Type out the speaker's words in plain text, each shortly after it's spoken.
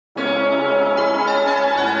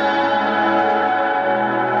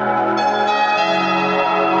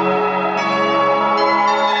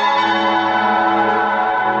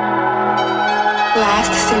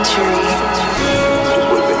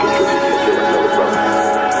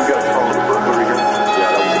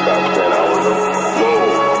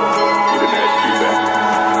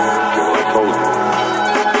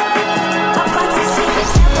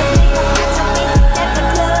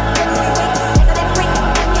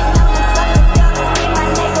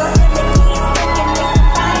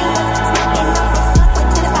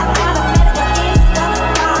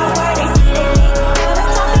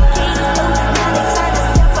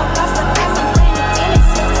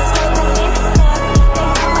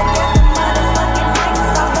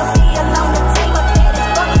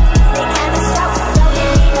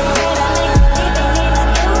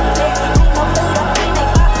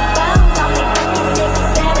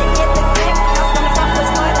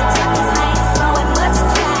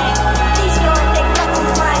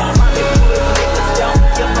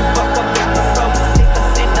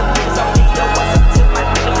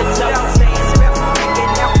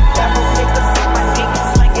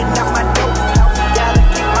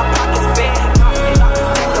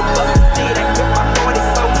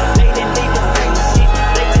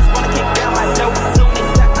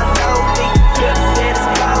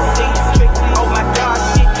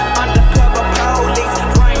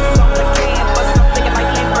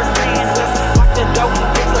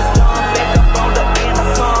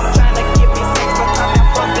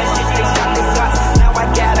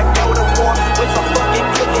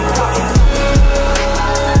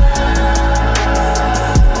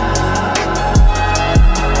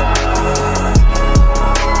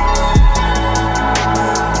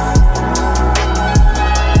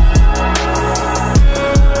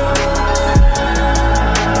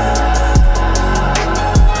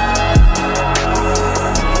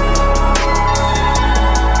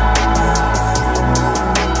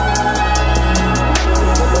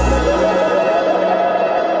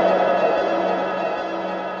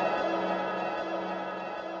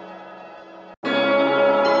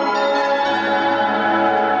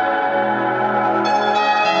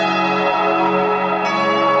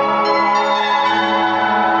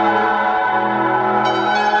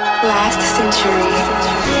Century.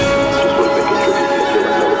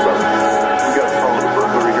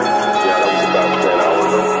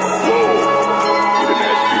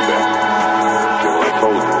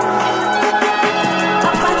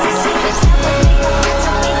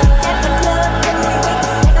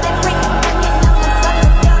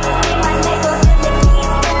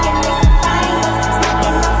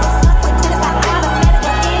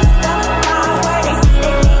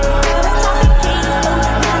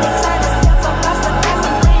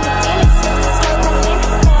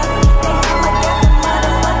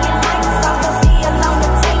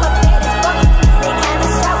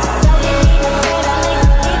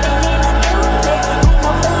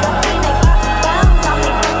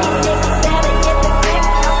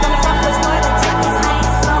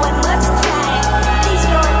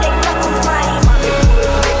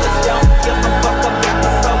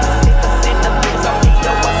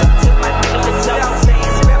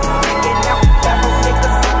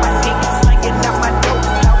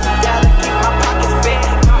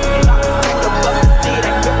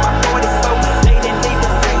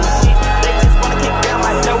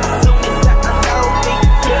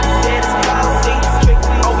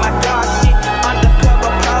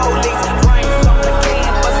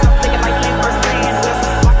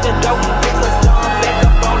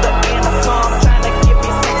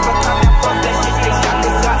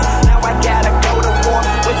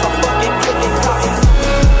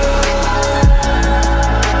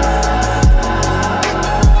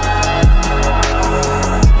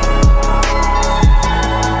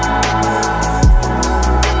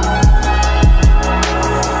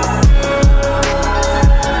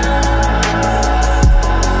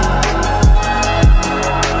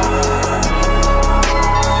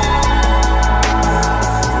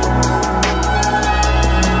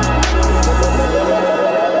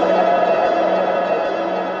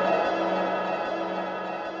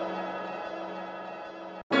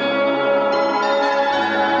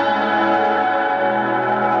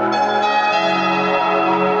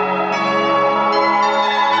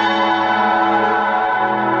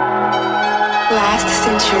 Last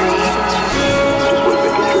Century.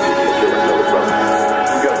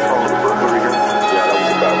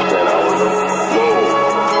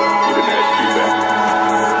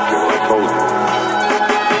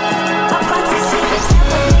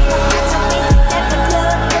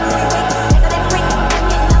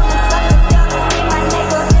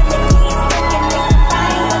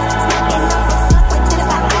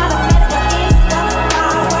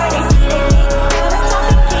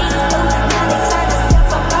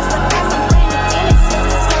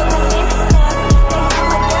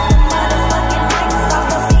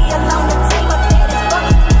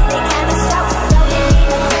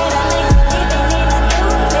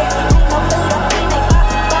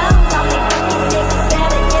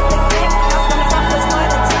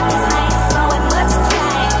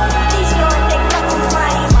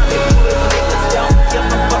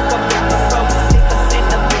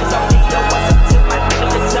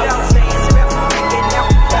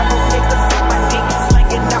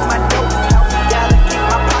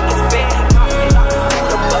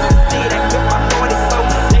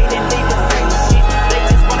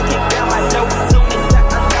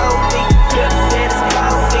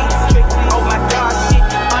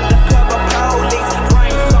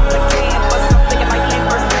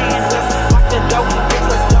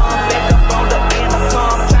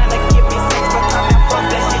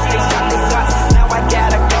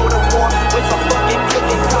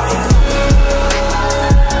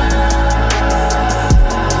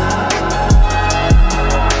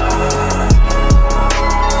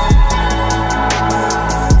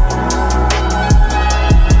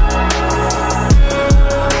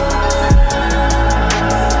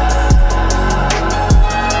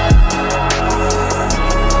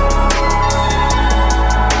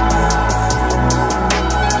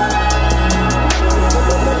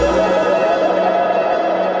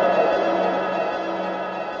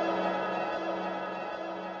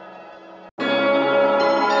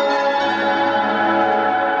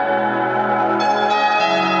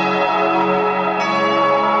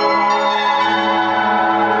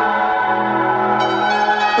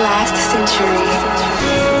 Last Century.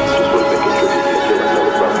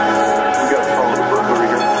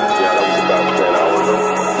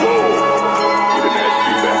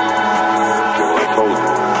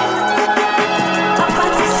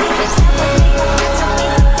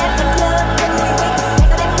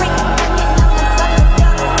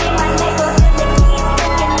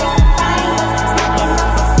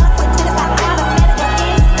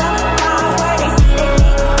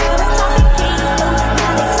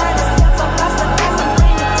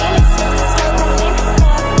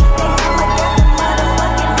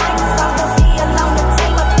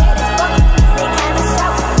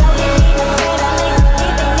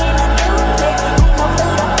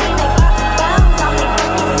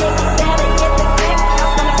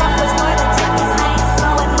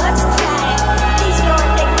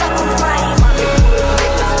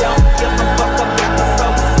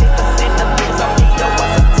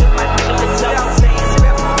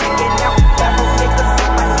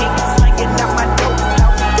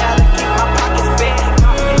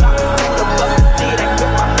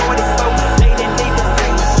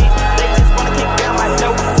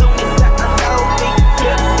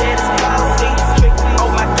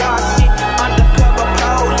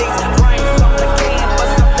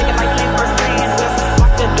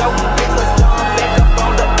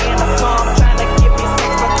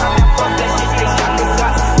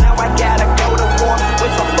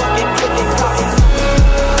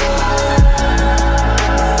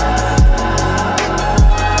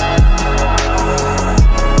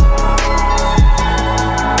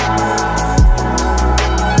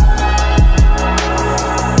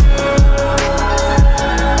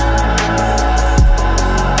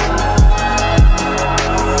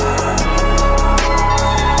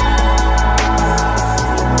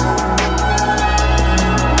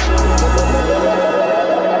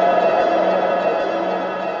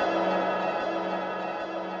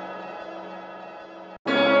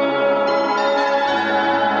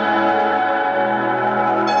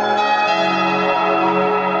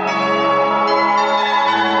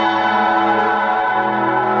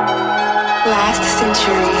 Last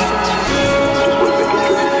century. Just what they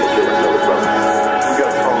contributed to killing another brother. You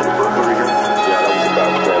got a call with a burglary here? Yeah, that was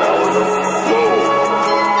about 10 hours ago. Whoa!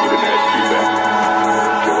 You didn't have to do that.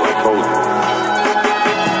 You know, I told you.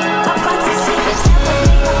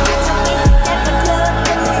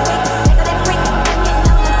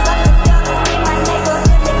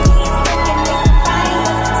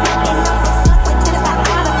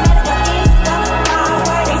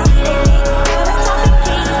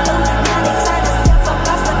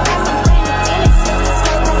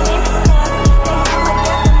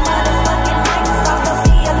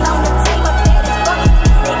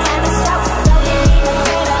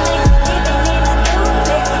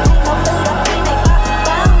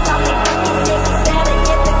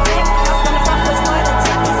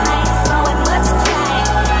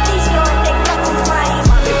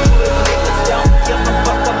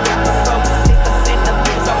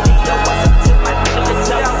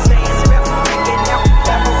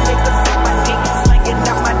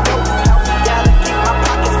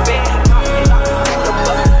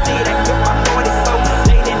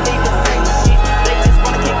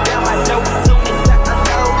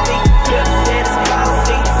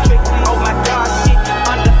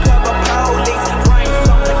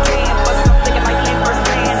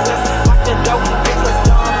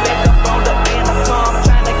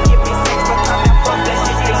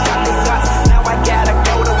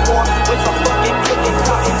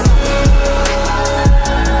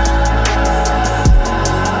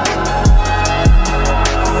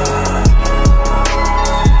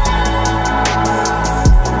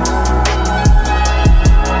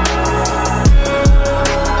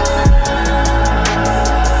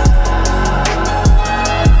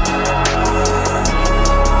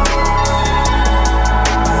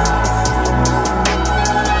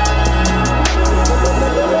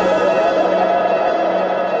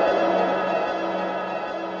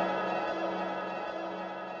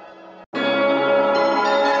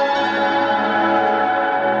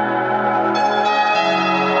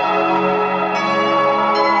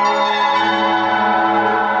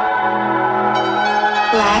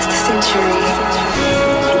 Last century.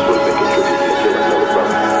 Just what they contributed to killing another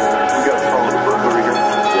brother. You got a call with a burglary here?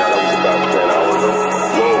 Yeah, that was about 10 hours ago.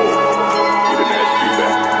 Whoa! You didn't have to do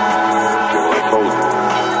that. You know, I told you.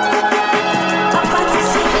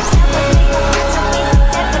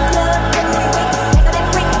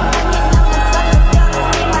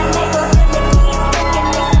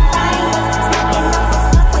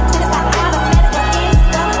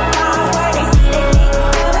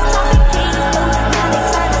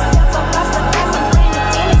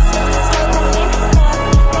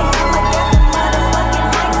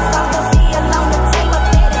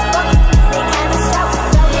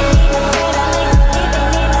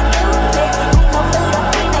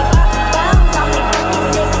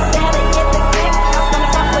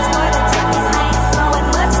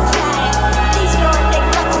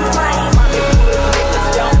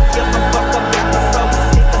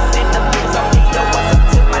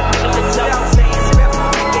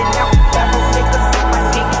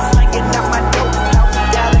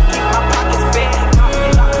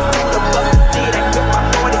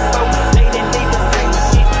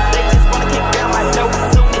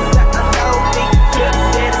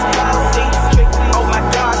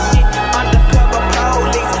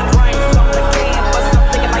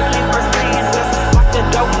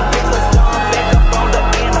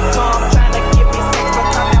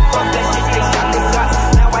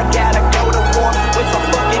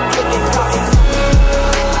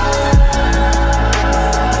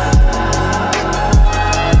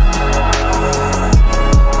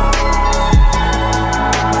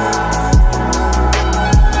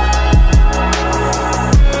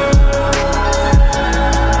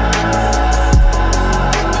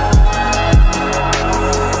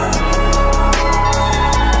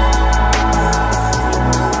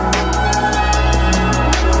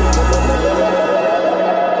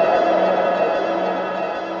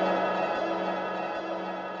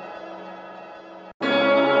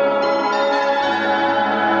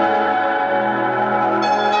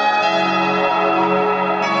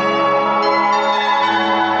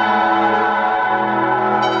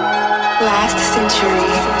 Last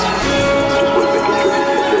century. Just what they contributed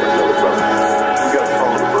to killing another brother. You got a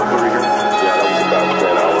call with a burglary here? Yeah, that was about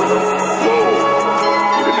 10 hours ago. Whoa!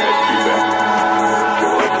 You didn't have to do that. You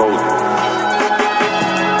know, I told you.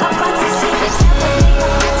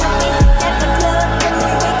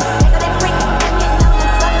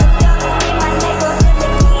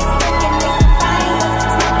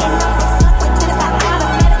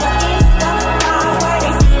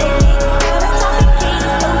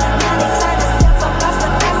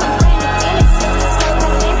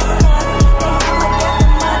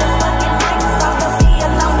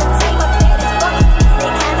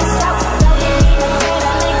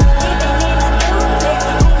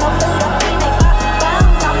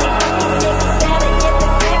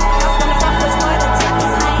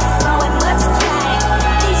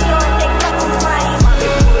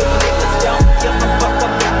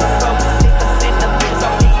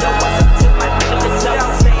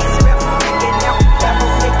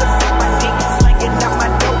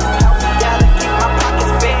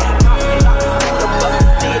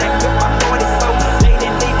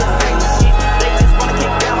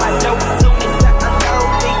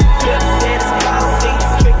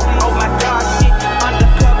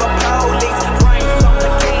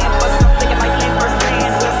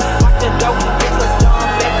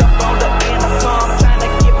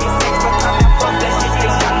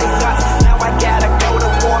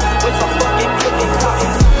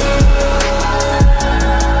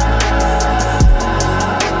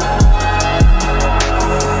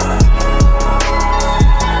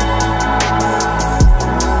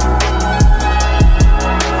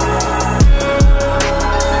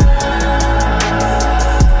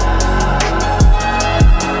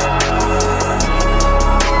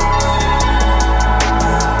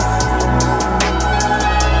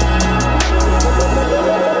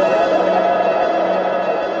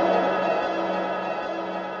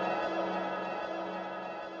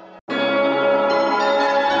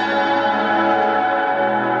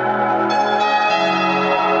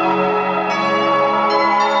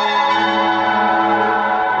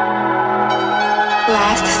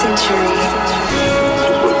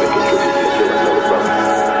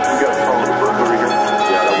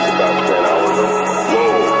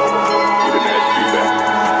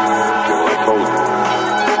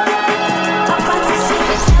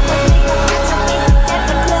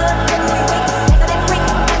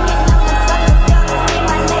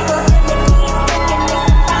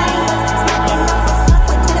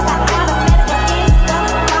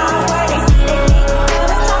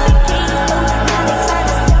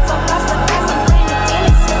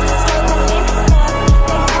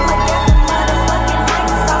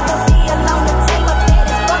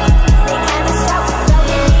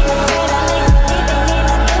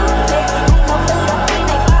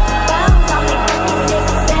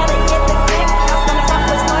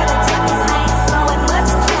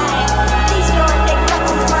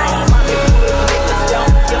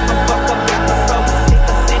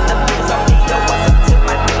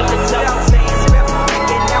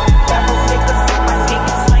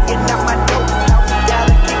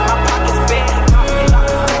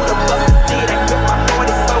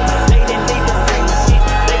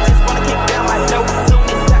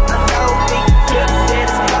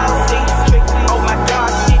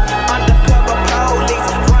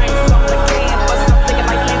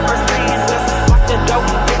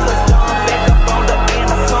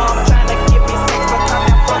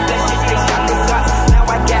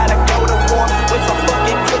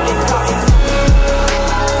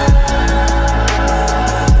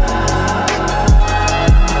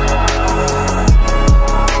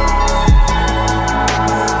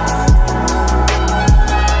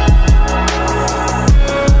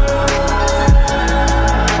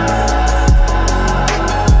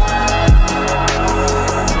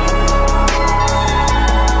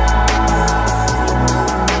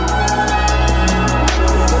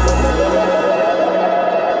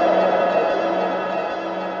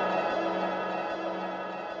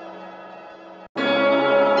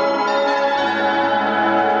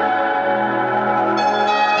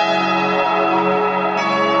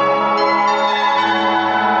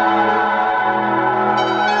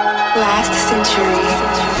 Century.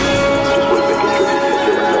 Just would have been contributing to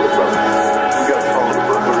killing another brother. You got a phone with a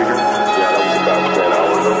burglary here? Yeah, that was about 10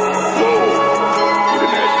 hours ago. Whoa, you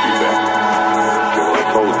didn't have to be back. You know, I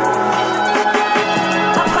told you.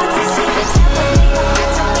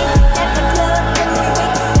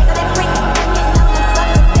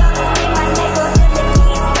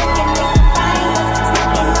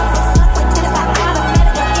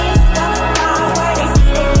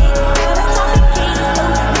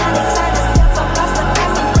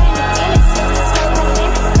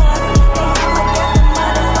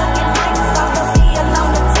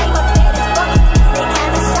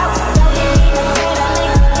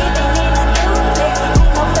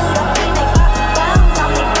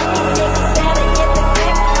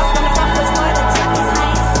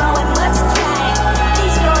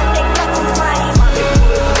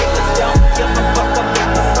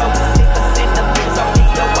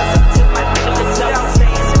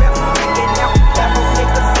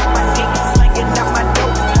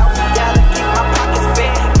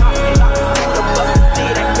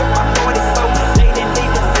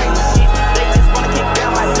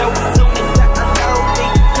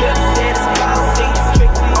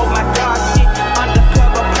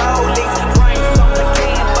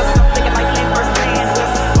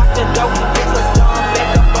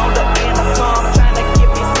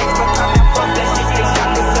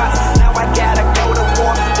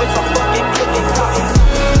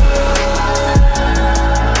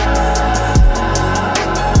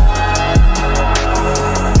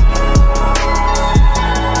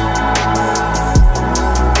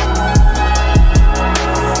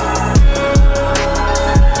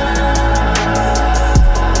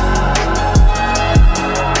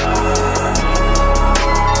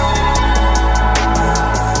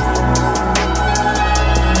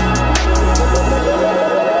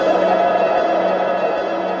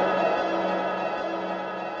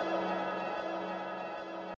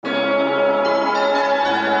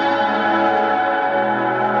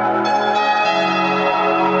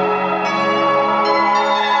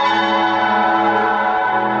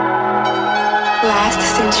 Last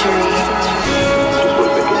Century. Just would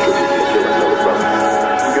have been contributing to killing another brother.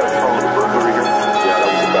 You got a phone with a burglary here? Yeah, that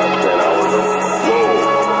was about 10 hours ago. Whoa,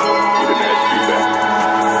 you didn't have to be back.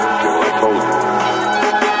 You know, I told you.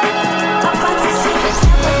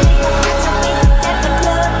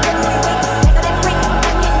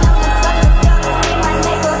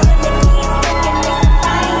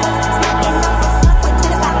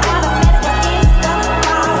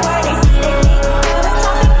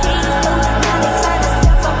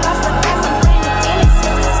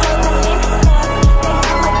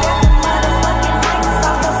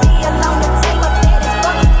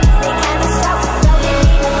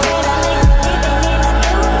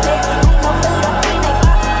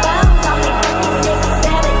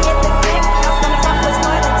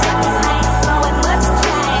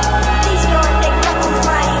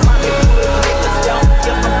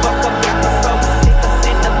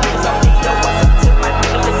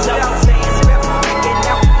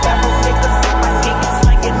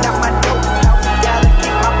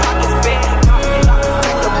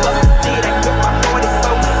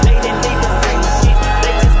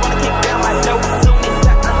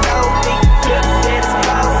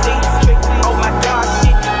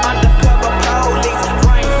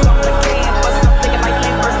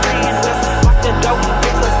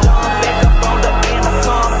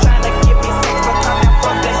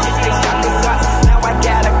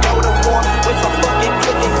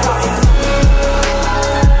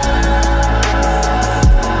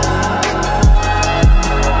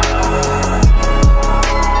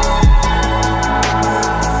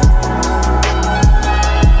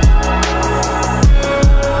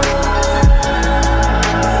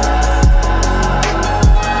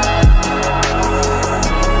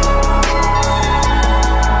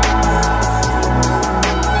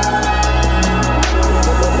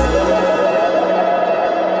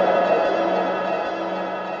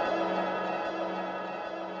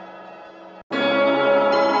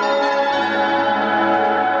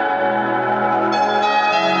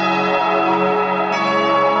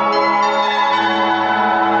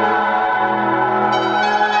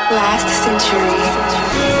 Last Century.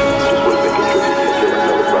 Just would have been contributing to killing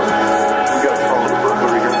another brother. You got a phone with a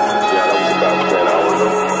burglary here? Yeah, that was about 10 hours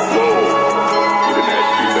ago. Whoa, you didn't have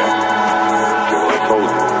to be back. You know, I told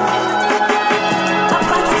you. They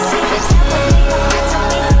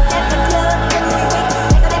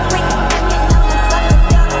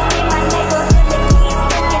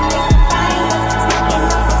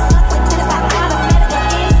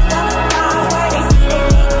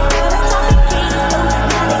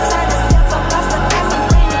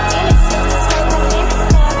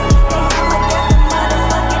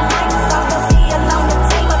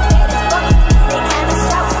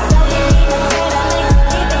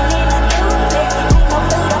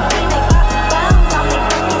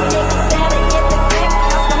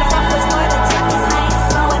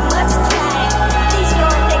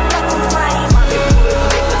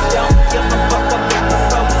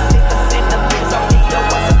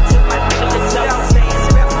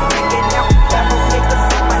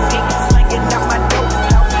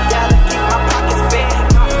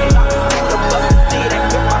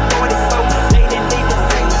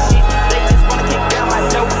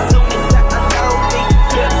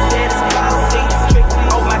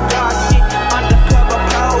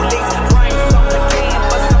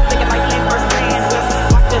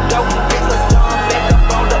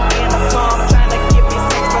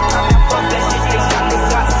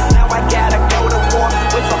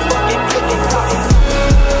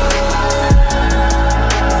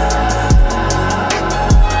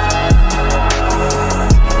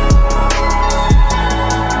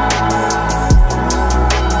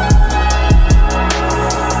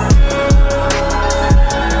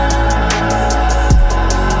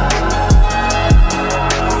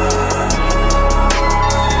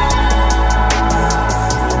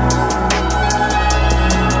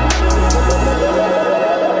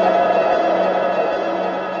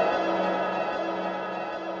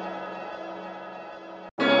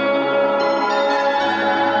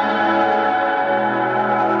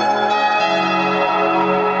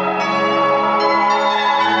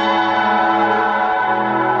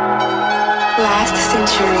Last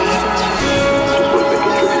century. Just would have been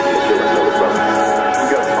contributing to killing another brother. You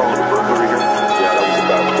got a phone with a burglary here? Yeah, that was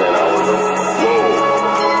about 10 hours ago. Whoa.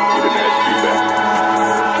 You didn't ask me back.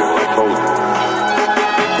 You know, I told you.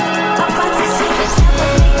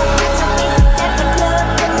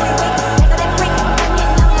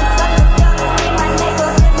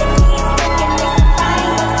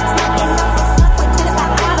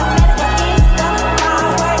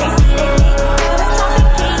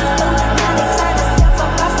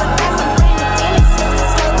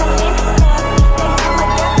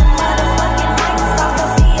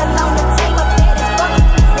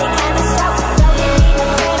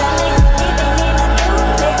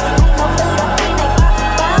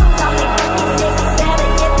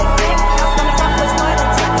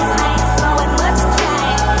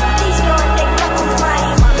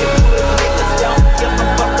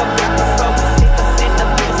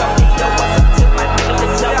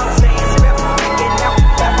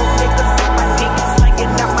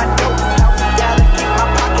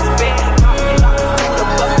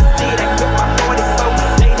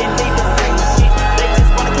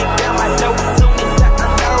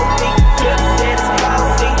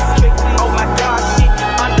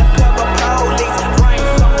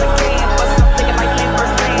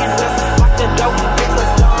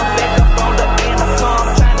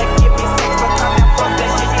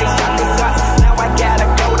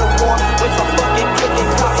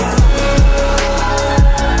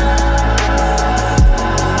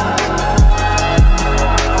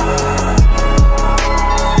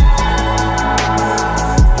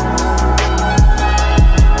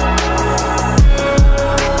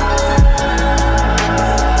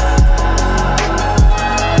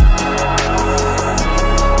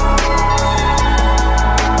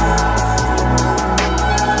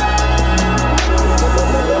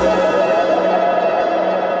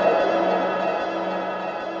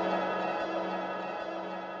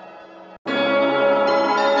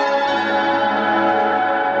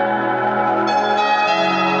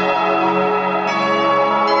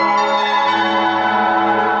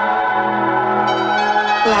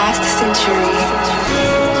 Last century.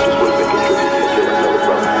 Just would have been contributing to killing another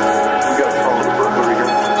brother. You got a phone with a burglary here?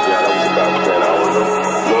 Yeah, that was about 10 hours ago.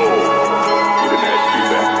 Whoa. You didn't ask me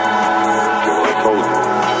back. You know, I told you.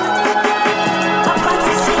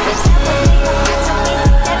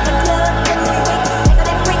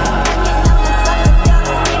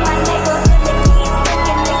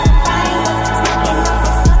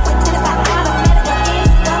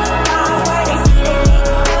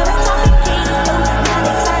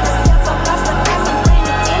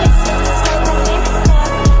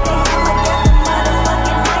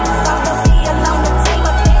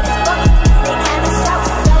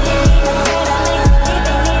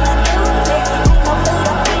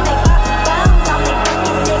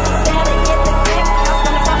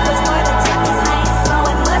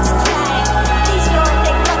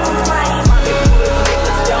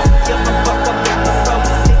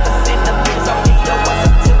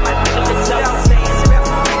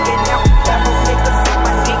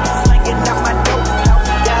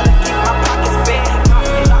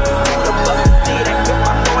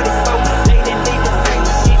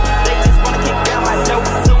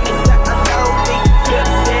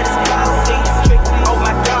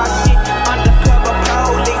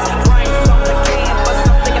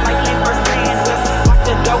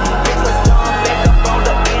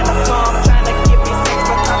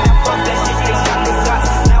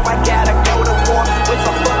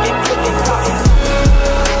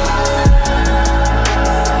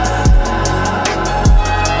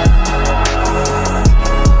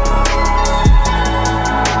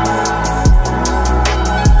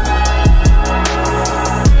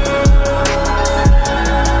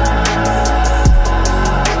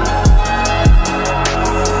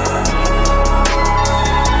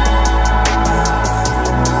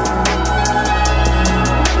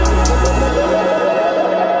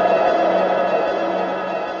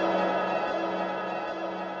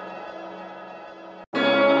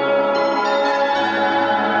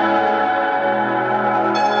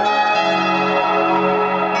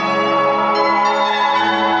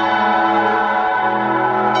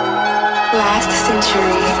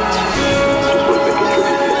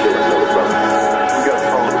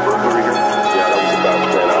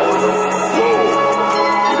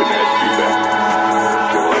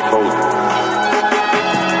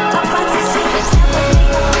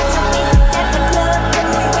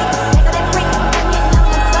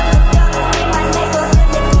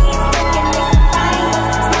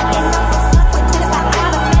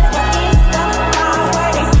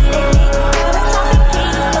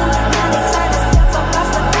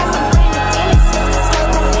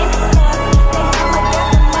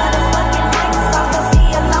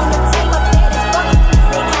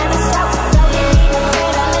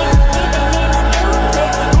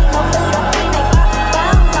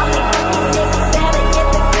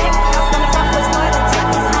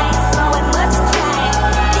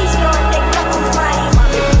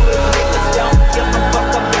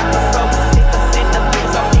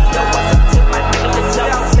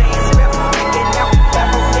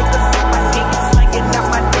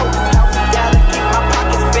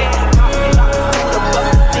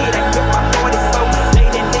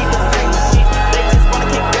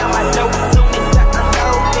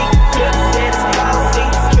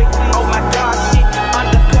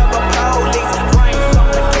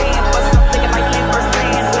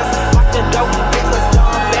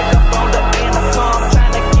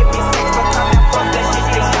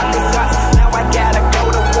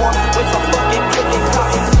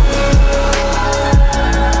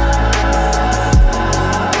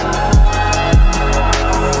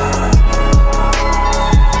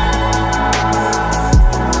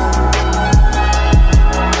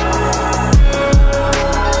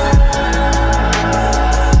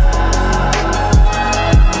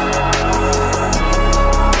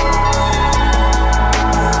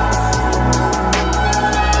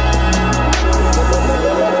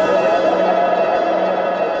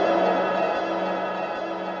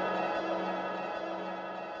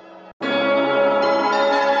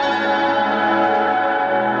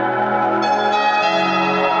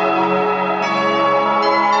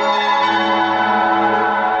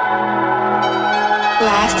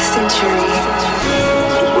 century.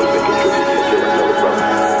 Just would have been contributing to killing another brother.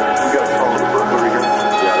 You got a phone with a burglary gun?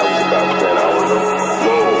 Yeah, that was about 10 hours ago.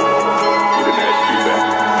 Whoa, you didn't ask me back.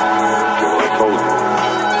 Well, I told you.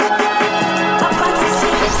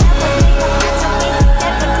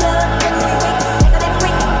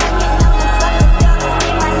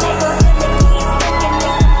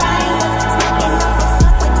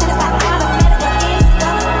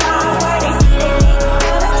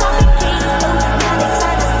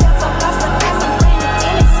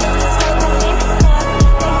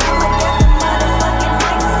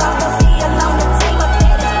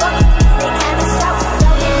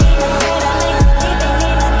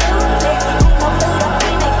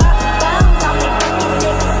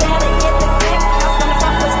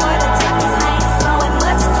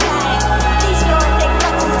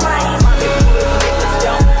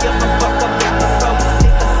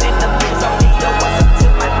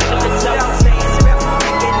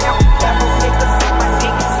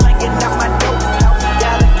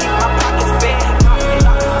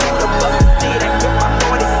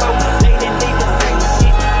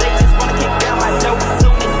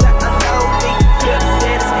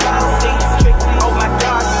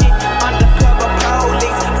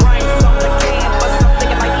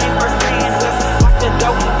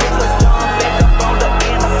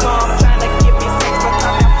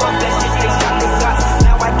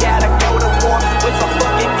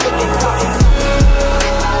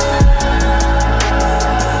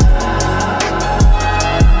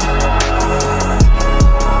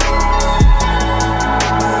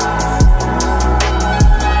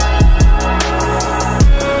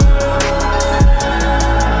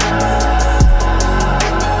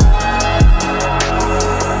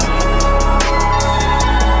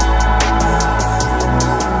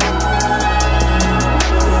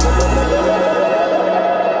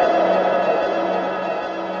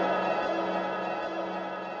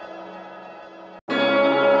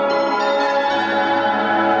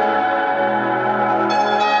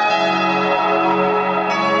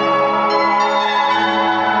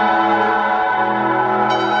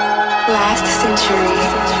 Last century.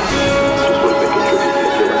 Just would have been contributing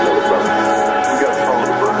to killing another brother. You got a phone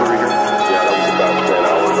with a burglary gun? Yeah, that was about 10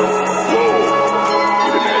 hours ago. Whoa,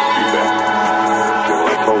 you didn't ask me back. Well,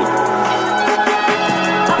 I told you.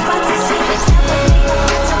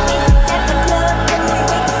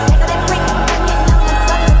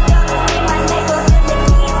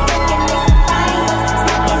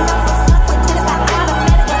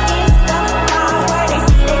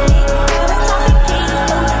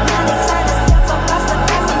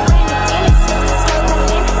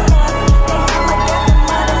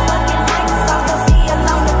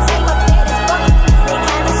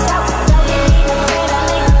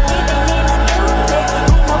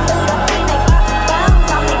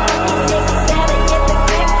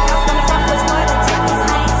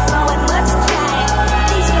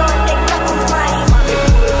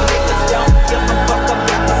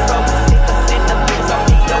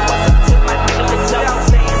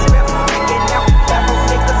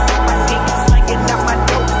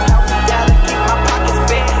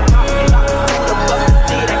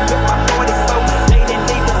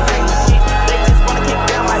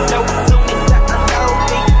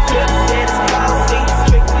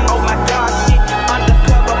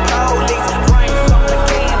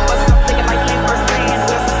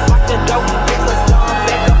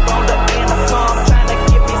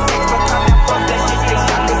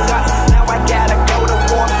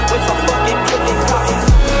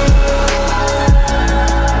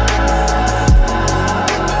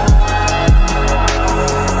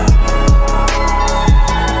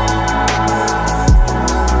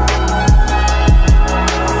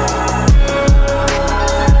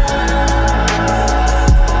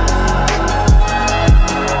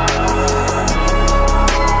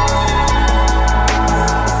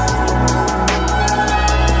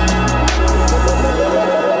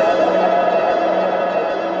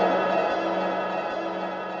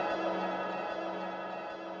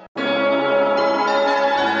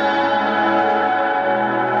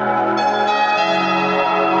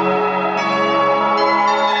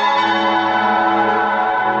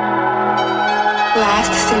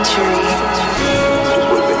 Last century. Just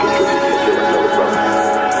would have been contributing to killing another brother.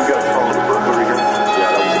 You got a phone with a burglary gun?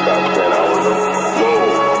 Yeah, that was about 10 hours ago. Whoa,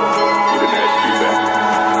 you didn't ask me back.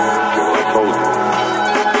 Well, I told you.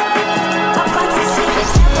 They see they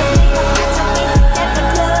think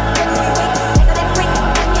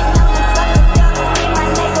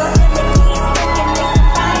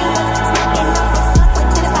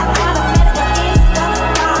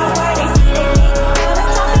good,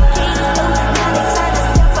 talking keys, now they try to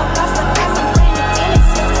sell some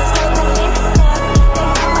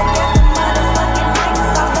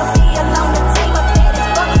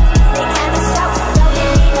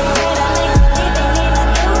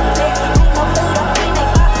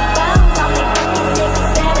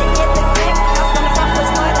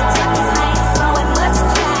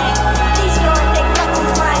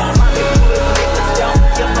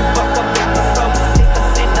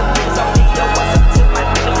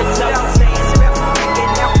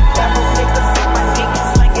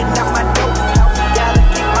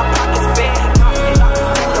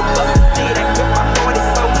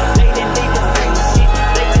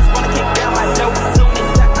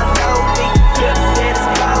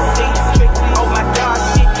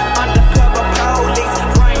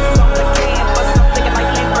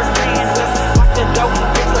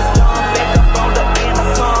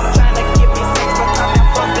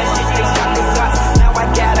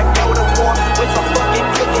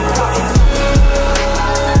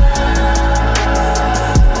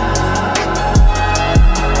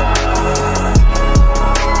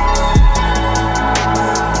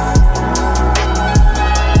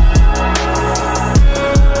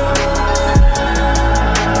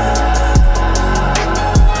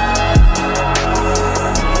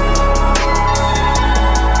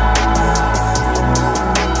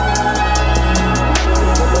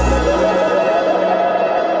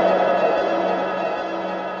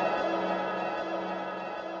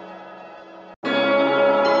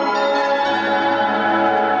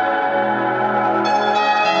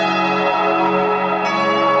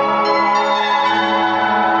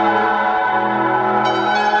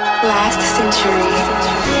Last century.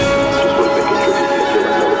 Just would have been contributing to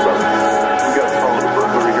killing another brother. You got a phone with a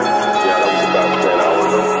burglary here? Yeah, that was about 10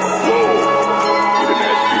 hours ago. Whoa, you didn't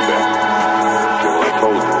ask me back. Just like I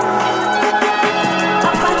told you.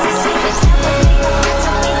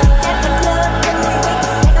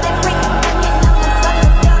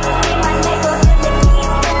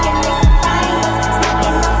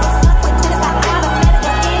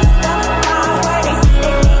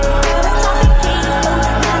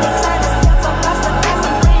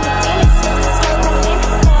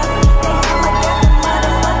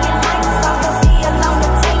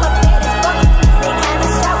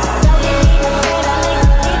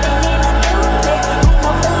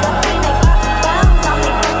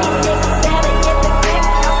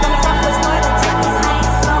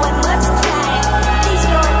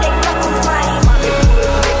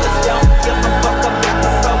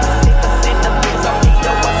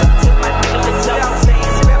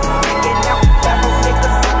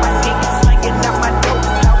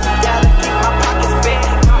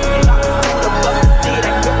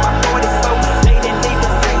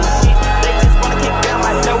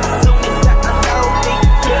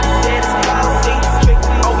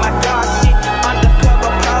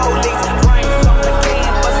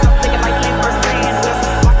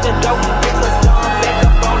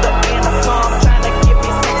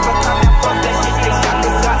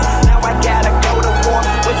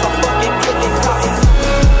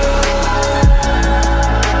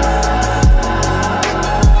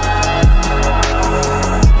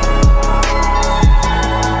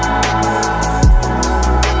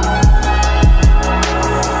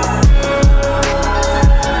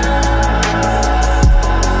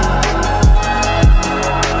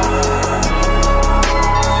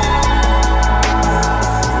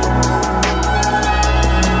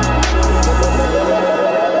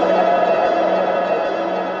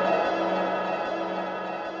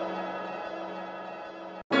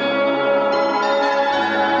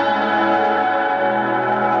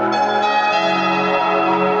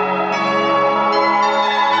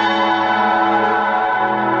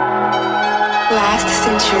 Last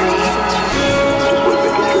century. Just would have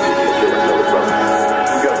been contributing to killing another brother.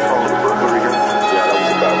 You got a phone with a burglary here? Yeah, that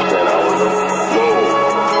was about 10 hours ago. Whoa,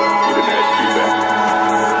 you didn't ask me back.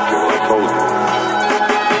 Just like I told you.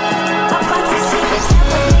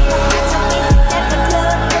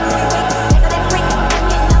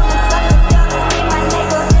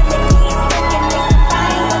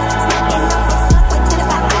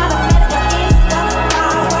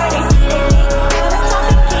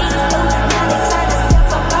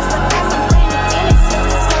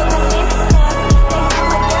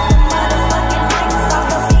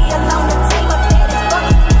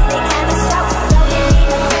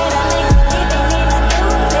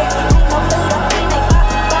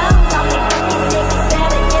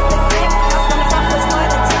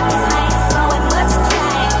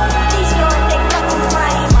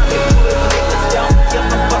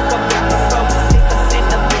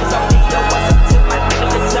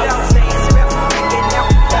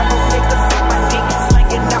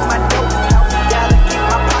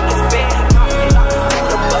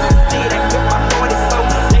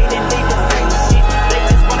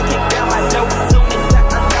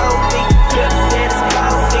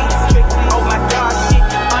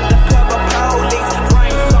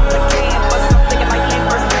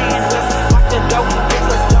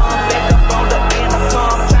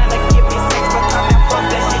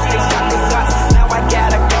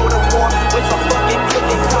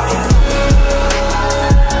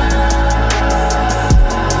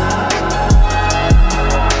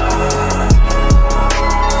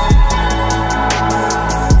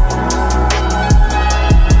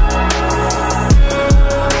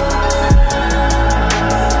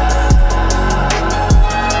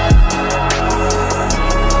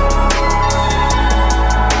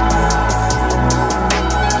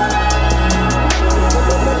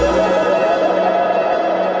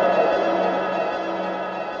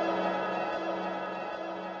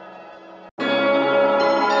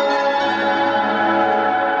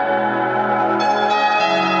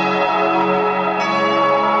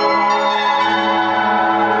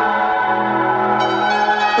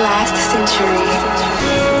 Last century.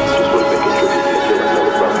 Just would have been contributing to killing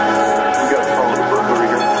another brother. You got a phone with a burglary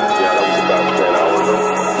here? Yeah, that was about 10 hours ago.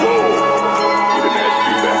 Whoa, you didn't ask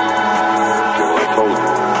me back. Just like I told you.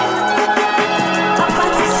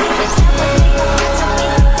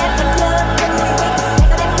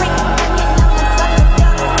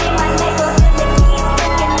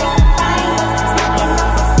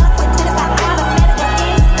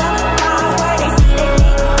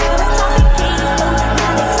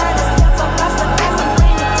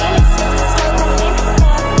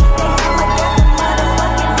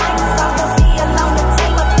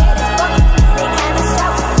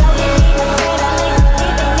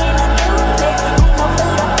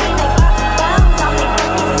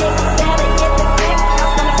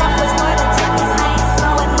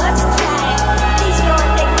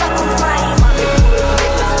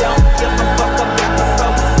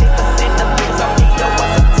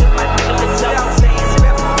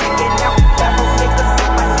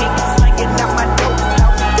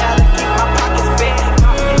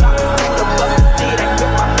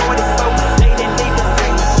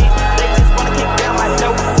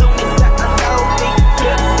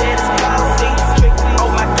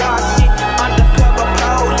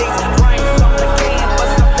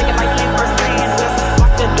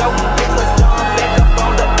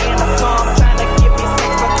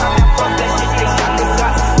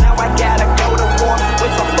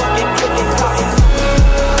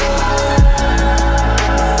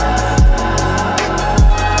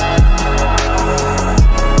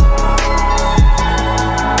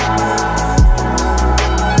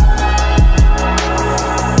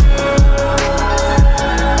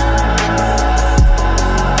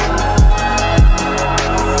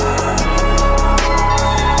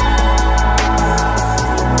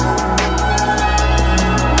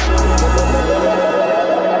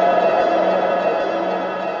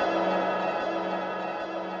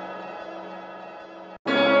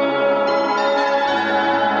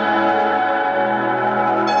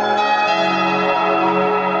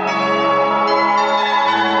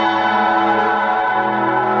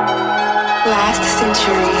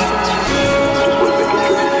 century. Just would have been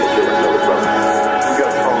contributing to killing another brother. You got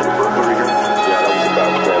a phone with a burglary here? Yeah, that was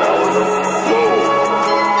about 10 hours ago. Whoa,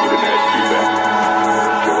 you didn't have to do that.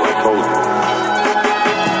 You know, I told you.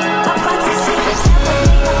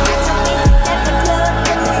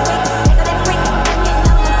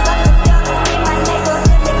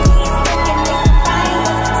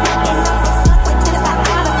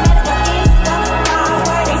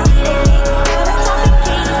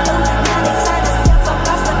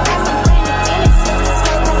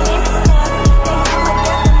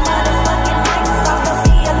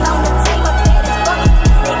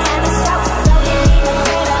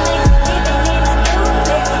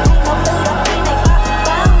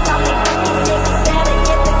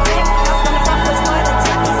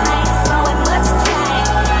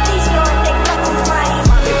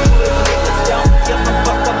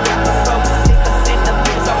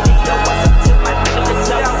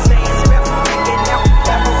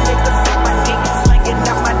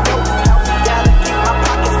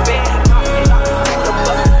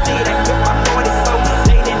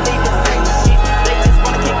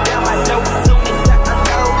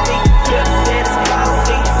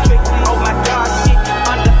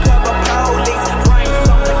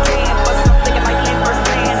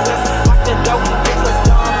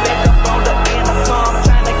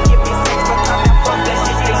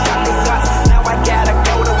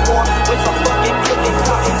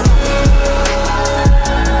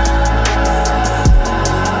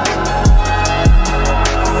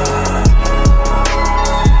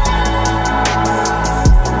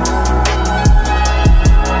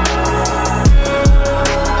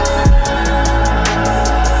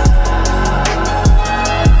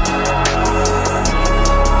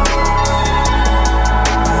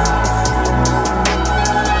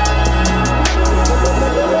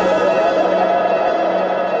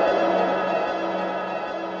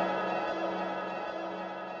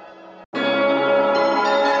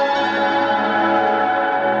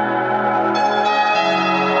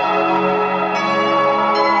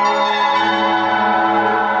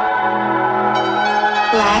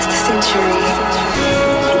 Last century.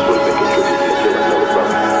 Just would have been contributing to killing another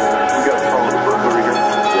brother. You got a phone with a burglary here?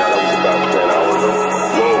 Yeah, that was about 10 hours ago.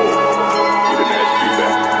 Whoa, you didn't have to do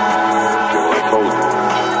that. You know, I told you.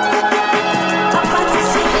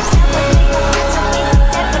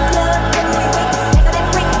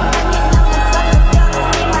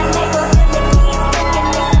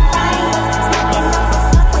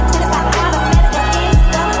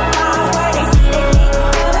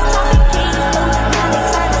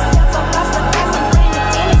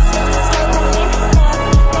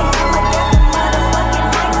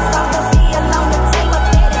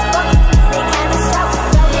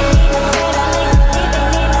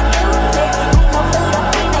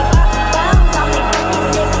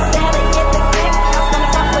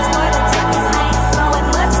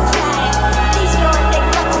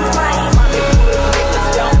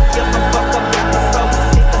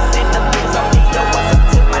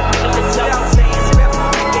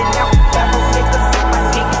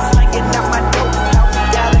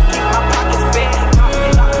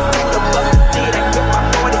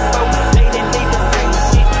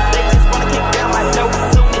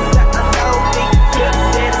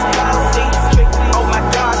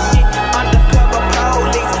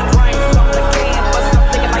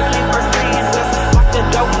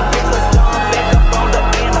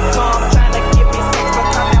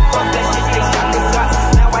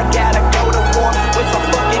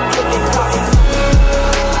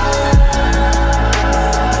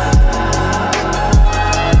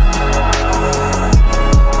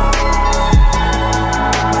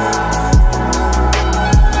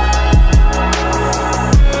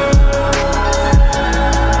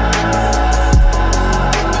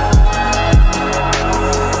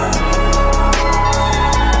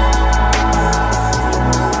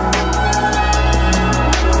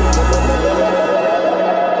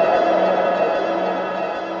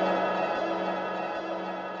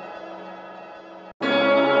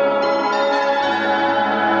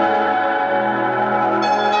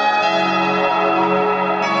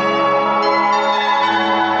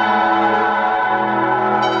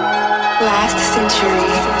 Last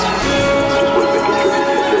century. Just would have been contributing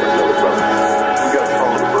to killing another brother. You got a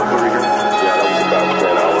phone with a burglary here? Yeah, that was about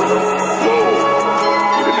 10 hours ago. Whoa,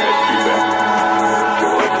 you didn't have to do that. You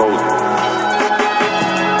know, I told you.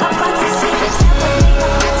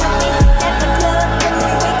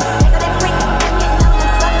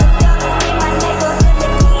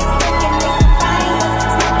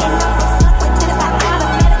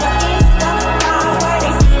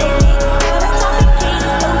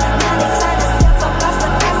 So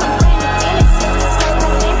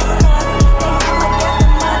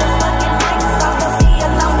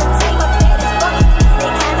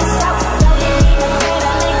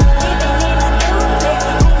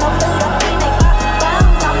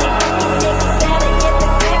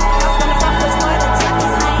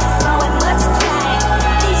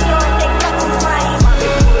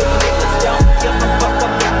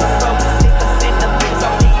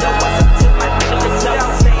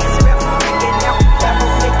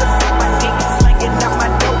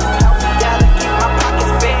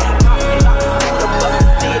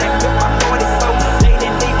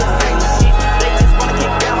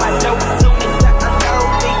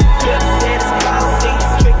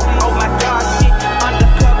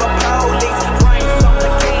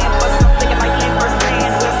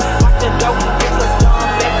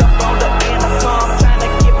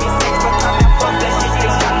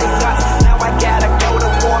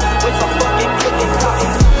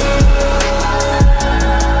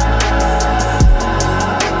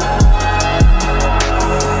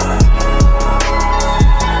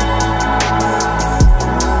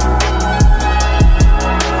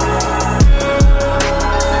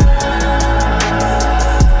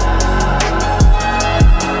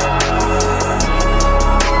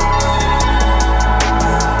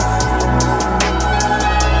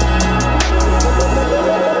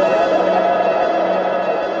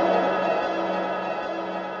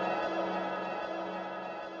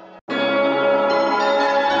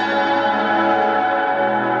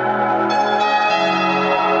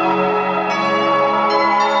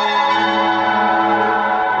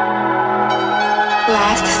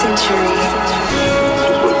Last Century.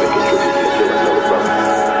 Just would have been contributing to killing another brother.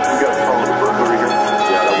 You got a phone with a burglary here?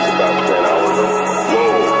 Yeah, that was about 10 hours ago.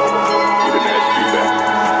 Whoa, you didn't ask me back.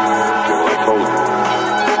 You know, I told you.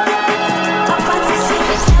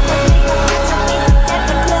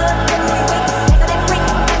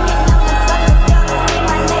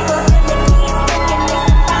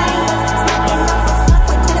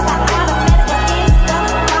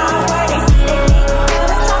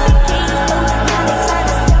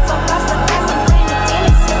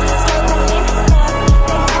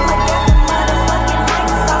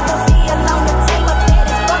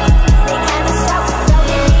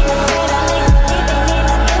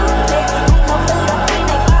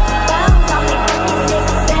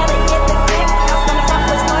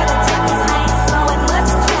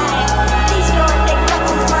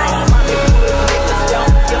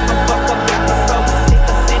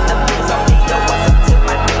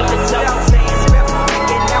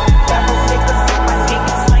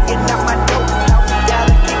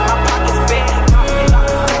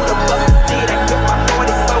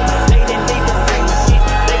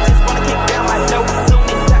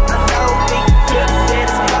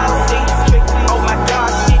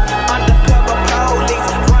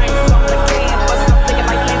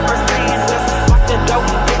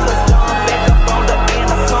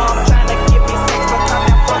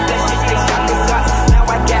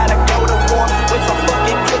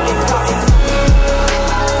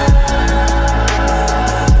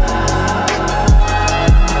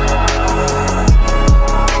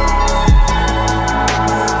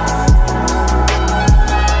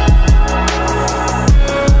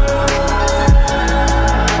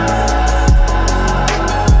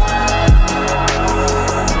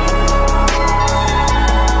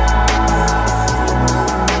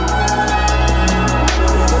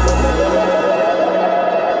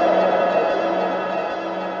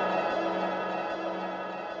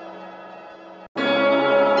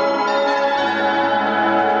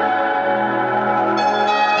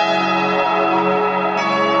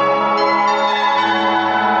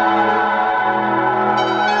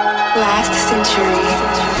 Last Century.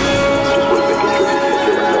 Just would have been contributing to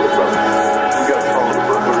killing another brother. You got a phone with a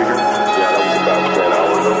burglary here? Yeah, that was about 10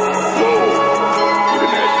 hours ago. Whoa, you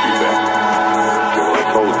didn't ask me back. You know, I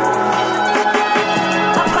told you.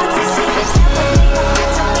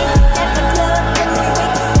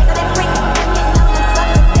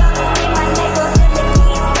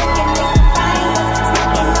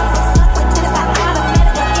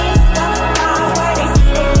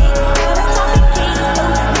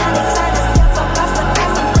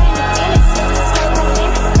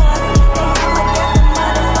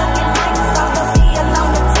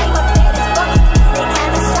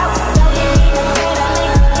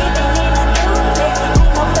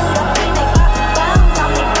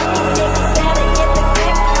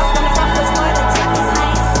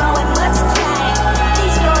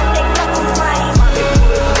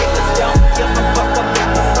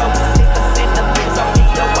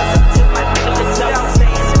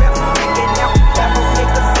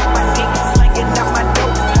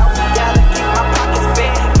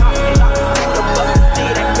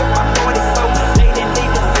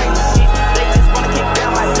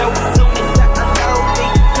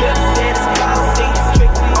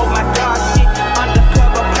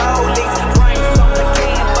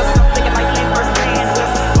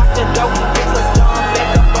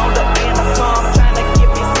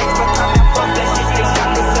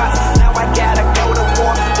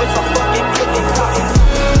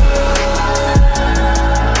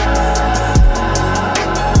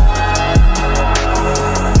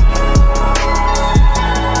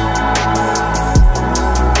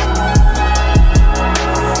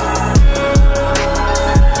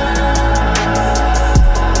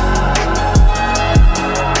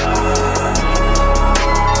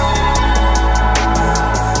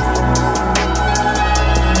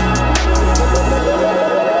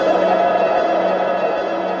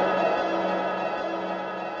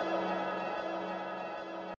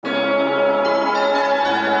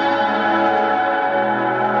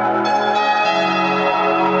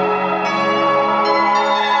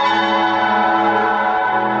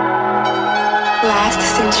 Last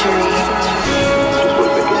Century. Just would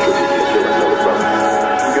have been contributing to killing another brother.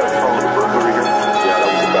 You got a phone with a burglary here? Yeah, that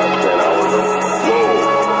was about 10 hours ago. Whoa,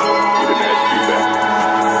 you didn't ask me back.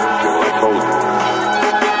 You know, I told you.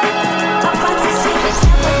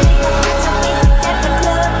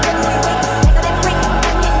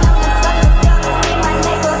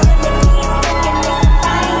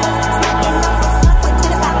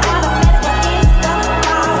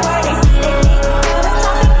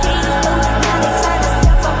 Now they try to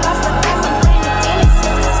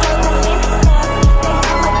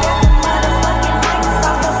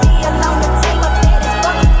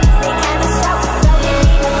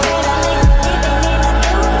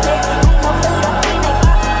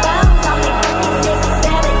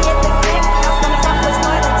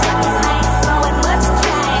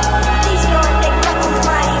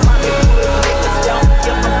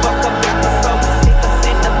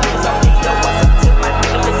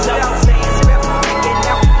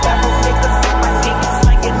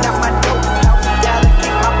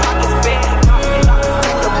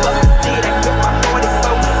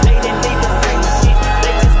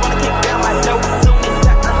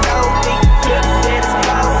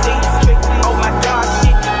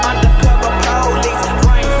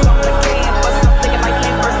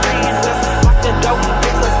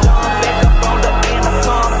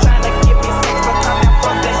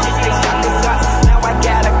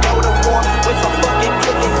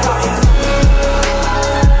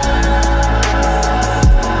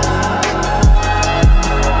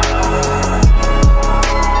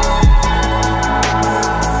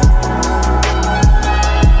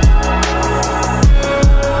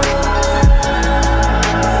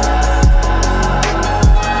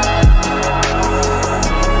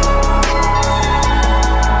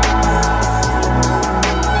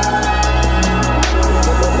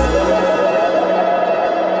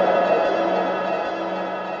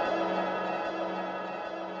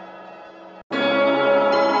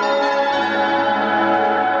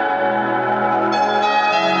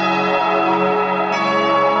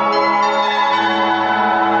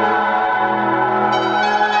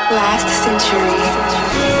century.